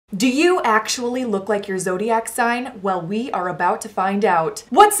Do you actually look like your zodiac sign? Well, we are about to find out.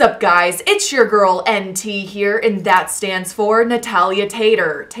 What's up, guys? It's your girl NT here, and that stands for Natalia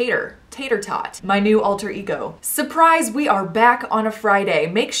Tater Tot, my new alter ego. Surprise, we are back on a Friday.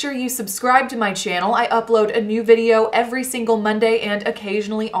 Make sure you subscribe to my channel. I upload a new video every single Monday and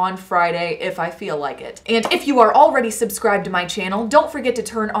occasionally on Friday if I feel like it. And if you are already subscribed to my channel, don't forget to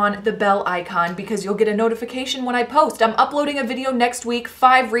turn on the bell icon because you'll get a notification when I post. I'm uploading a video next week,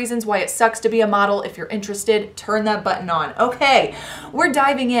 5 reasons why it sucks to be a model. If you're interested, turn that button on. Okay, we're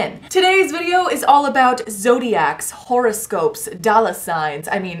diving in. Today's video is all about zodiacs, horoscopes, dollar signs,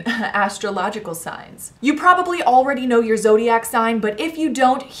 astrological signs. You probably already know your zodiac sign, but if you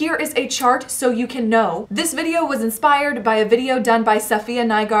don't, here is a chart so you can know. This video was inspired by a video done by Safiya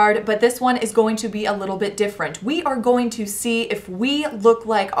Nygaard, but this one is going to be a little bit different. We are going to see if we look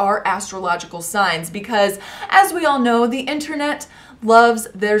like our astrological signs because, as we all know, the internet loves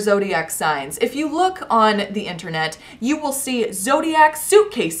their zodiac signs. If you look on the internet, you will see zodiac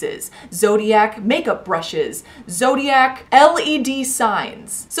suitcases, zodiac makeup brushes, zodiac LED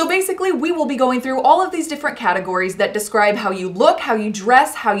signs. So basically, we will be going through all of these different categories that describe how you look, how you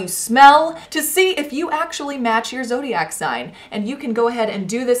dress, how you smell, to see if you actually match your zodiac sign. And you can go ahead and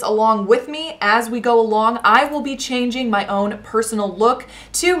do this along with me as we go along. I will be changing my own personal look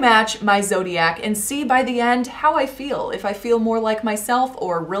to match my zodiac and see by the end how I feel, if I feel more like myself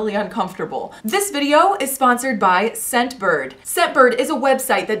or really uncomfortable. This video is sponsored by Scentbird. Scentbird is a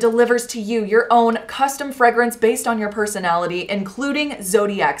website that delivers to you your own custom fragrance based on your personality, including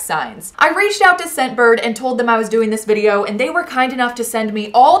zodiac signs. I reached out to Scentbird and told them I was doing this video, and they were kind enough to send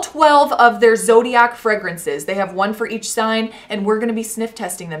me all 12 of their zodiac fragrances. They have one for each sign, and we're gonna be sniff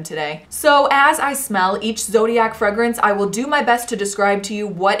testing them today. So as I smell each zodiac fragrance, I will do my best to describe to you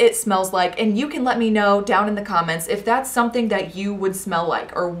what it smells like, and you can let me know down in the comments if that's something that you would smell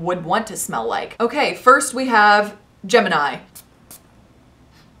like or would want to smell like. Okay, first we have Gemini.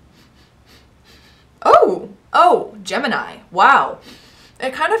 Oh, Gemini. Wow.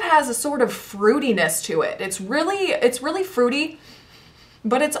 It kind of has a sort of fruitiness to it. It's really fruity,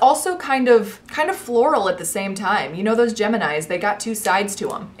 but it's also kind of floral at the same time. You know those Geminis, they got 2 sides to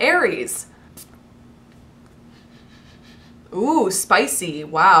them. Aries. Ooh, spicy.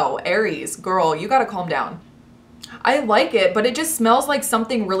 Wow, Aries. Girl, you gotta calm down. I like it, but it just smells like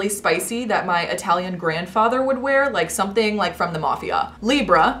something really spicy that my Italian grandfather would wear, like something like from the mafia.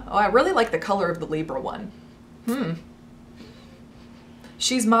 Libra. Oh, I really like the color of the Libra one.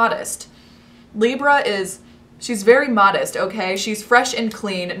 She's modest. Libra she's very modest, okay? She's fresh and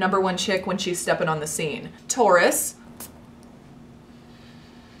clean, #1 chick when she's stepping on the scene. Taurus.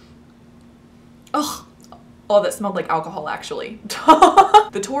 Ugh. Oh, that smelled like alcohol, actually.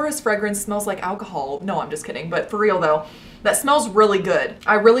 The Taurus fragrance smells like alcohol. No, I'm just kidding, but for real though, that smells really good.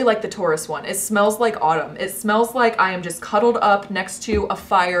 I really like the Taurus one. It smells like autumn. It smells like I am just cuddled up next to a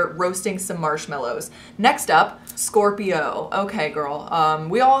fire roasting some marshmallows. Next up, Scorpio. Okay, girl.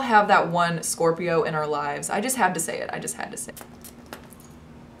 We all have that one Scorpio in our lives. I just had to say it.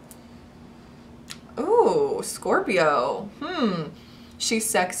 Ooh, Scorpio. She's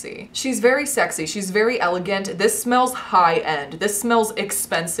sexy. She's very sexy. She's very elegant. This smells high-end. This smells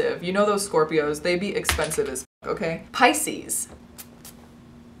expensive. You know those Scorpios, they be expensive as f, okay? Pisces.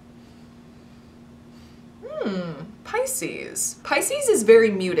 Pisces. Pisces is very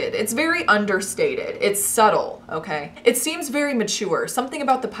muted. It's very understated. It's subtle, okay? It seems very mature. Something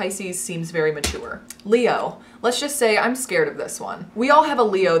about the Pisces seems very mature. Leo. Let's just say I'm scared of this one. We all have a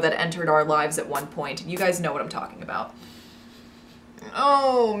Leo that entered our lives at one point. You guys know what I'm talking about.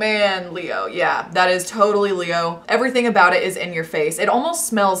 Oh man, Leo. Yeah, that is totally Leo. Everything about it is in your face. It almost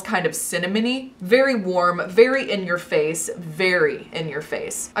smells kind of cinnamony, very warm, very in your face, very in your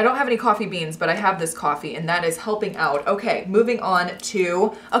face. I don't have any coffee beans, but I have this coffee and that is helping out. Okay, moving on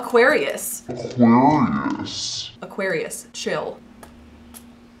to Aquarius. Aquarius, chill.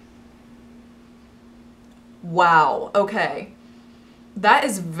 Wow, okay. That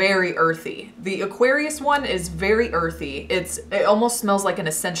is very earthy. The Aquarius one is very earthy. It almost smells like an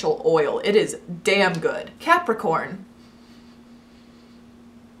essential oil. It is damn good. Capricorn.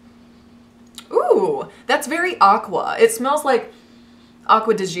 Ooh, that's very aqua. It smells like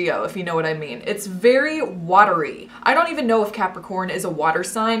Acqua di Gio, if you know what I mean. It's very watery. I don't even know if Capricorn is a water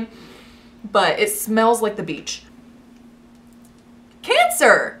sign, but it smells like the beach.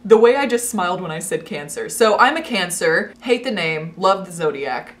 Cancer! The way I just smiled when I said Cancer. So I'm a Cancer, hate the name, love the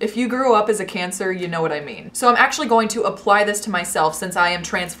zodiac. If you grew up as a Cancer, you know what I mean. So I'm actually going to apply this to myself since I am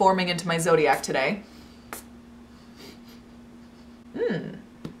transforming into my zodiac today.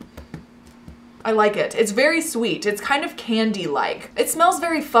 I like it. It's very sweet. It's kind of candy-like. It smells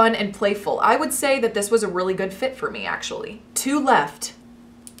very fun and playful. I would say that this was a really good fit for me, actually. 2 left.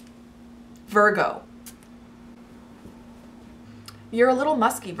 Virgo. You're a little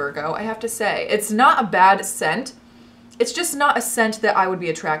musky, Virgo, I have to say. It's not a bad scent. It's just not a scent that I would be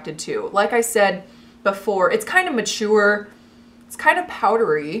attracted to. Like I said before, it's kind of mature. It's kind of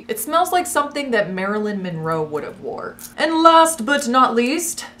powdery. It smells like something that Marilyn Monroe would have wore. And last but not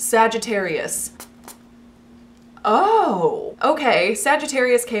least, Sagittarius. Oh, okay.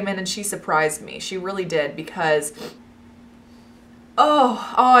 Sagittarius came in and she surprised me. She really did because,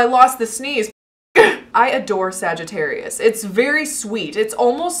 oh, I lost the sneeze. I adore Sagittarius. It's very sweet. It's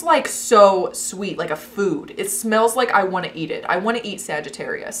almost like so sweet, like a food. It smells like I want to eat it. I want to eat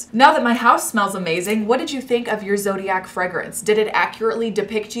Sagittarius. Now that my house smells amazing, what did you think of your Zodiac fragrance? Did it accurately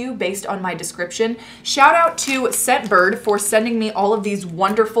depict you based on my description? Shout out to Scentbird for sending me all of these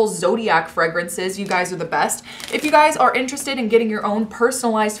wonderful Zodiac fragrances. You guys are the best. If you guys are interested in getting your own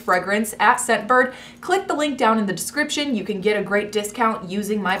personalized fragrance at Scentbird, click the link down in the description. You can get a great discount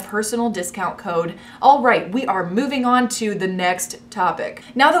using my personal discount code. All right, we are moving on to the next topic.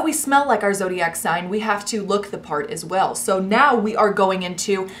 Now that we smell like our zodiac sign, we have to look the part as well. So now we are going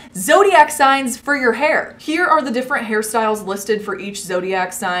into zodiac signs for your hair. Here are the different hairstyles listed for each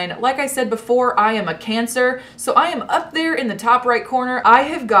zodiac sign. Like I said before, I am a Cancer, so I am up there in the top right corner. I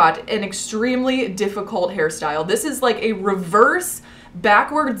have got an extremely difficult hairstyle. This is like a reverse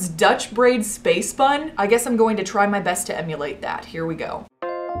backwards Dutch braid space bun. I guess I'm going to try my best to emulate that. Here we go.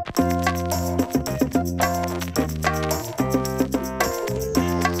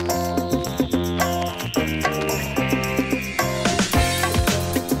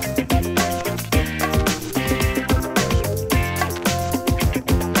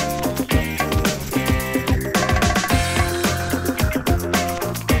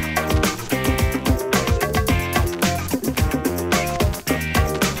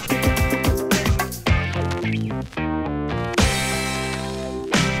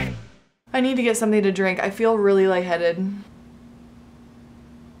 I need to get something to drink. I feel really lightheaded.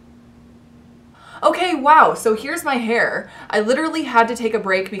 Okay, wow, so here's my hair. I literally had to take a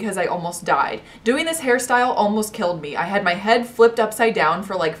break because I almost died. Doing this hairstyle almost killed me. I had my head flipped upside down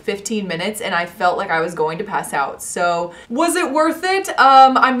for like 15 minutes and I felt like I was going to pass out. So, was it worth it?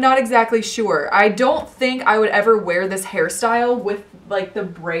 I'm not exactly sure. I don't think I would ever wear this hairstyle with like the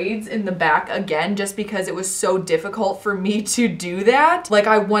braids in the back again, just because it was so difficult for me to do that. Like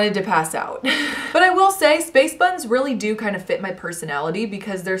I wanted to pass out. But I will say space buns really do kind of fit my personality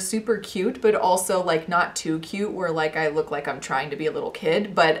because they're super cute, but also like not too cute where like I look like I'm trying to be a little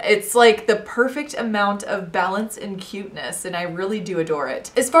kid, but it's like the perfect amount of balance and cuteness and I really do adore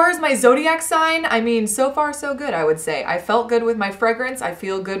it. As far as my zodiac sign, I mean, so far so good, I would say. I felt good with my fragrance. I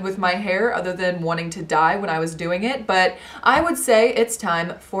feel good with my hair other than wanting to die when I was doing it, but I would say it's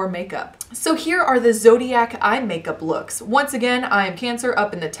time for makeup. So here are the Zodiac eye makeup looks. Once again, I am Cancer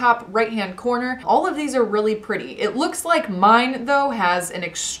up in the top right-hand corner. All of these are really pretty. It looks like mine, though, has an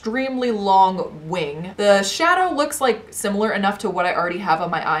extremely long wing. The shadow looks like similar enough to what I already have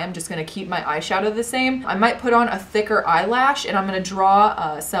on my eye. I'm just gonna keep my eyeshadow the same. I might put on a thicker eyelash, and I'm gonna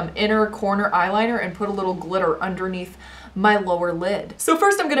draw some inner corner eyeliner and put a little glitter underneath my lower lid. So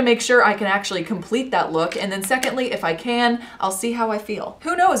first I'm gonna make sure I can actually complete that look, and then secondly, if I can, I'll see how I feel.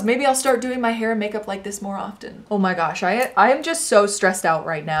 Who knows, maybe I'll start doing my hair and makeup like this more often. Oh my gosh, I am just so stressed out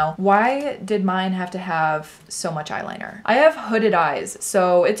right now. Why did mine have to have so much eyeliner? I have hooded eyes,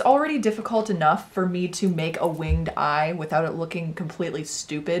 so it's already difficult enough for me to make a winged eye without it looking completely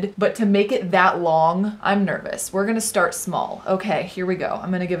stupid, but to make it that long, I'm nervous. We're gonna start small. Okay, here we go.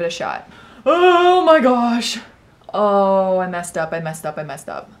 I'm gonna give it a shot. Oh my gosh. Oh, I messed up, I messed up, I messed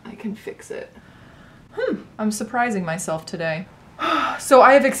up. I can fix it. I'm surprising myself today. So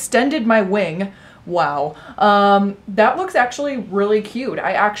I have extended my wing. Wow. That looks actually really cute.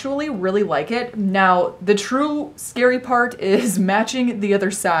 I actually really like it. Now, the true scary part is matching the other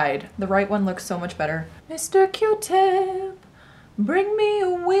side. The right one looks so much better. Mr. Q-tip, bring me a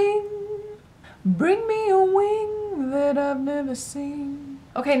wing. Bring me a wing that I've never seen.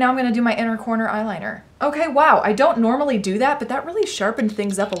 Okay, now I'm gonna do my inner corner eyeliner. Okay, wow, I don't normally do that, but that really sharpened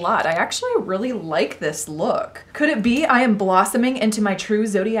things up a lot. I actually really like this look. Could it be I am blossoming into my true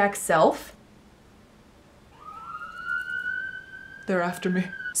Zodiac self? They're after me.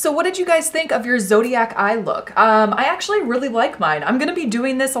 So what did you guys think of your zodiac eye look? I actually really like mine. I'm gonna be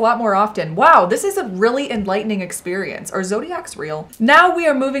doing this a lot more often. Wow, this is a really enlightening experience. Are zodiacs real? Now we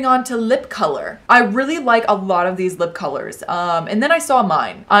are moving on to lip color. I really like a lot of these lip colors. And then I saw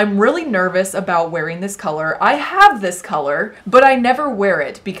mine. I'm really nervous about wearing this color. I have this color, but I never wear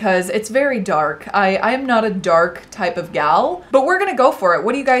it because it's very dark. I am not a dark type of gal, but we're gonna go for it.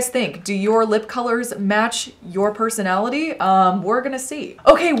 What do you guys think? Do your lip colors match your personality? We're gonna see.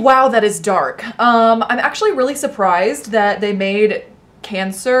 Okay, wow, that is dark. I'm actually really surprised that they made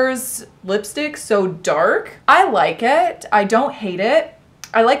Cancer's lipstick so dark. I like it. I don't hate it.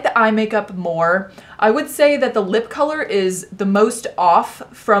 I like the eye makeup more. I would say that the lip color is the most off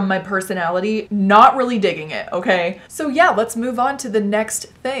from my personality. Not really digging it, okay? So yeah, let's move on to the next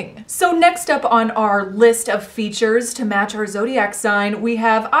thing. So next up on our list of features to match our zodiac sign, we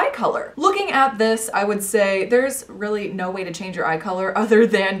have eye color. Looking at this, I would say there's really no way to change your eye color other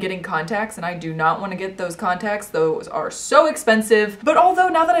than getting contacts, and I do not want to get those contacts. Those are so expensive. But although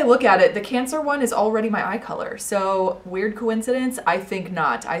now that I look at it, the Cancer one is already my eye color. So weird coincidence? I think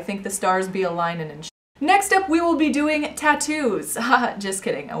not. I think the stars be aligning and next up, we will be doing tattoos. Just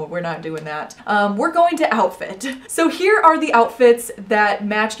kidding. Oh, we're not doing that. We're going to outfit. So here are the outfits that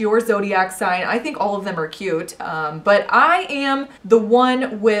match your zodiac sign. I think all of them are cute, but I am the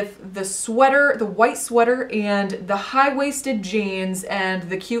one with the sweater, the white sweater, and the high-waisted jeans and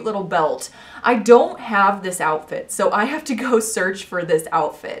the cute little belt. I don't have this outfit, so I have to go search for this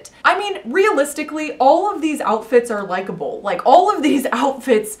outfit. I mean, realistically, all of these outfits are likable. Like, all of these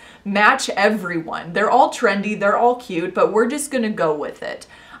outfits match everyone. They're all trendy, they're all cute, but we're just gonna go with it.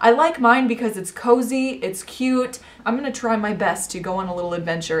 I like mine because it's cozy, it's cute. I'm gonna try my best to go on a little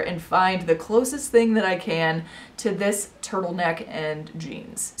adventure and find the closest thing that I can to this turtleneck and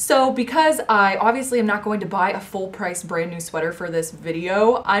jeans. So because I obviously am not going to buy a full price brand new sweater for this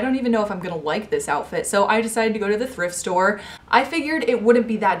video, I don't even know if I'm gonna like this outfit. So I decided to go to the thrift store. I figured it wouldn't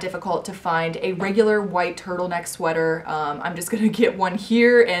be that difficult to find a regular white turtleneck sweater. I'm just gonna get one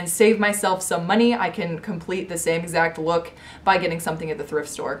here and save myself some money. I can complete the same exact look by getting something at the thrift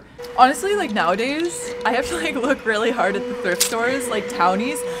store. Honestly, like nowadays, I have to like look really hard at the thrift stores. Like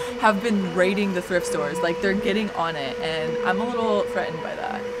townies have been raiding the thrift stores, like they're getting on it, and I'm a little threatened by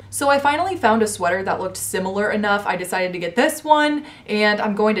that. So I finally found a sweater that looked similar enough. I decided to get this one, and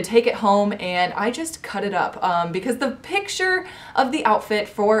I'm going to take it home and I just cut it up because the picture of the outfit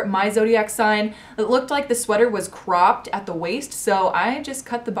for my zodiac sign, it looked like the sweater was cropped at the waist, so I just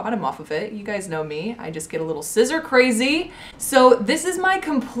cut the bottom off of it. You guys know me, I just get a little scissor crazy. So this is my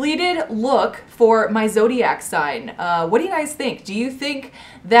completed look for my zodiac sign. What do you guys think? Do you think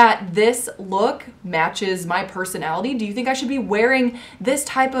that this look matches my personality? Do you think I should be wearing this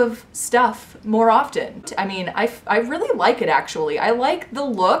type of stuff more often? I mean, I really like it actually. I like the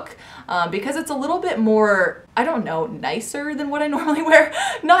look because it's a little bit more, I don't know, nicer than what I normally wear.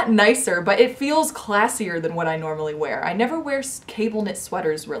 Not nicer, but it feels classier than what I normally wear. I never wear cable knit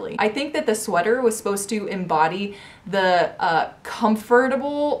sweaters really. I think that the sweater was supposed to embody the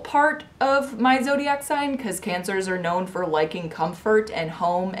comfortable part of my zodiac sign because Cancers are known for liking comfort and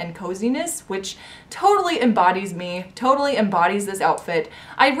home and coziness, which totally embodies me, totally embodies this outfit.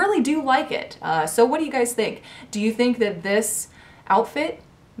 I really do like it. So what do you guys think? Do you think that this outfit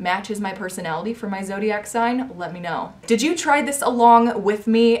matches my personality for my zodiac sign? Let me know. Did you try this along with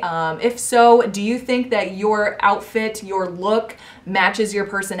me? If so, do you think that your outfit, your look, matches your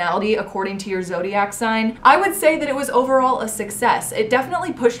personality according to your zodiac sign? I would say that it was overall a success. It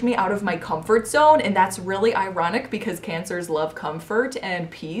definitely pushed me out of my comfort zone, and that's really ironic because Cancers love comfort and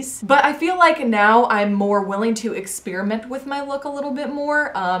peace. But I feel like now I'm more willing to experiment with my look a little bit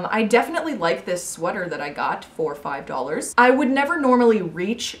more. I definitely like this sweater that I got for $5. I would never normally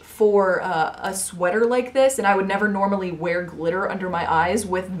reach for a sweater like this, and I would never normally wear glitter under my eyes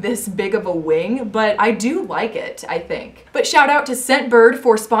with this big of a wing, but I do like it, I think. But shout out to Scentbird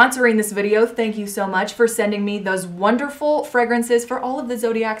for sponsoring this video. Thank you so much for sending me those wonderful fragrances for all of the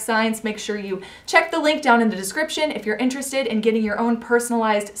zodiac signs. Make sure you check the link down in the description. If you're interested in getting your own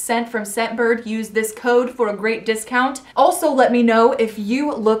personalized scent from Scentbird, use this code for a great discount. Also, let me know if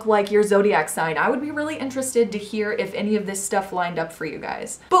you look like your zodiac sign. I would be really interested to hear if any of this stuff lined up for you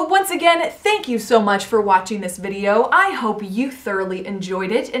guys. But once again, thank you so much for watching this video. I hope you thoroughly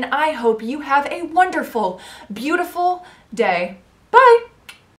enjoyed it, and I hope you have a wonderful, beautiful day. Bye!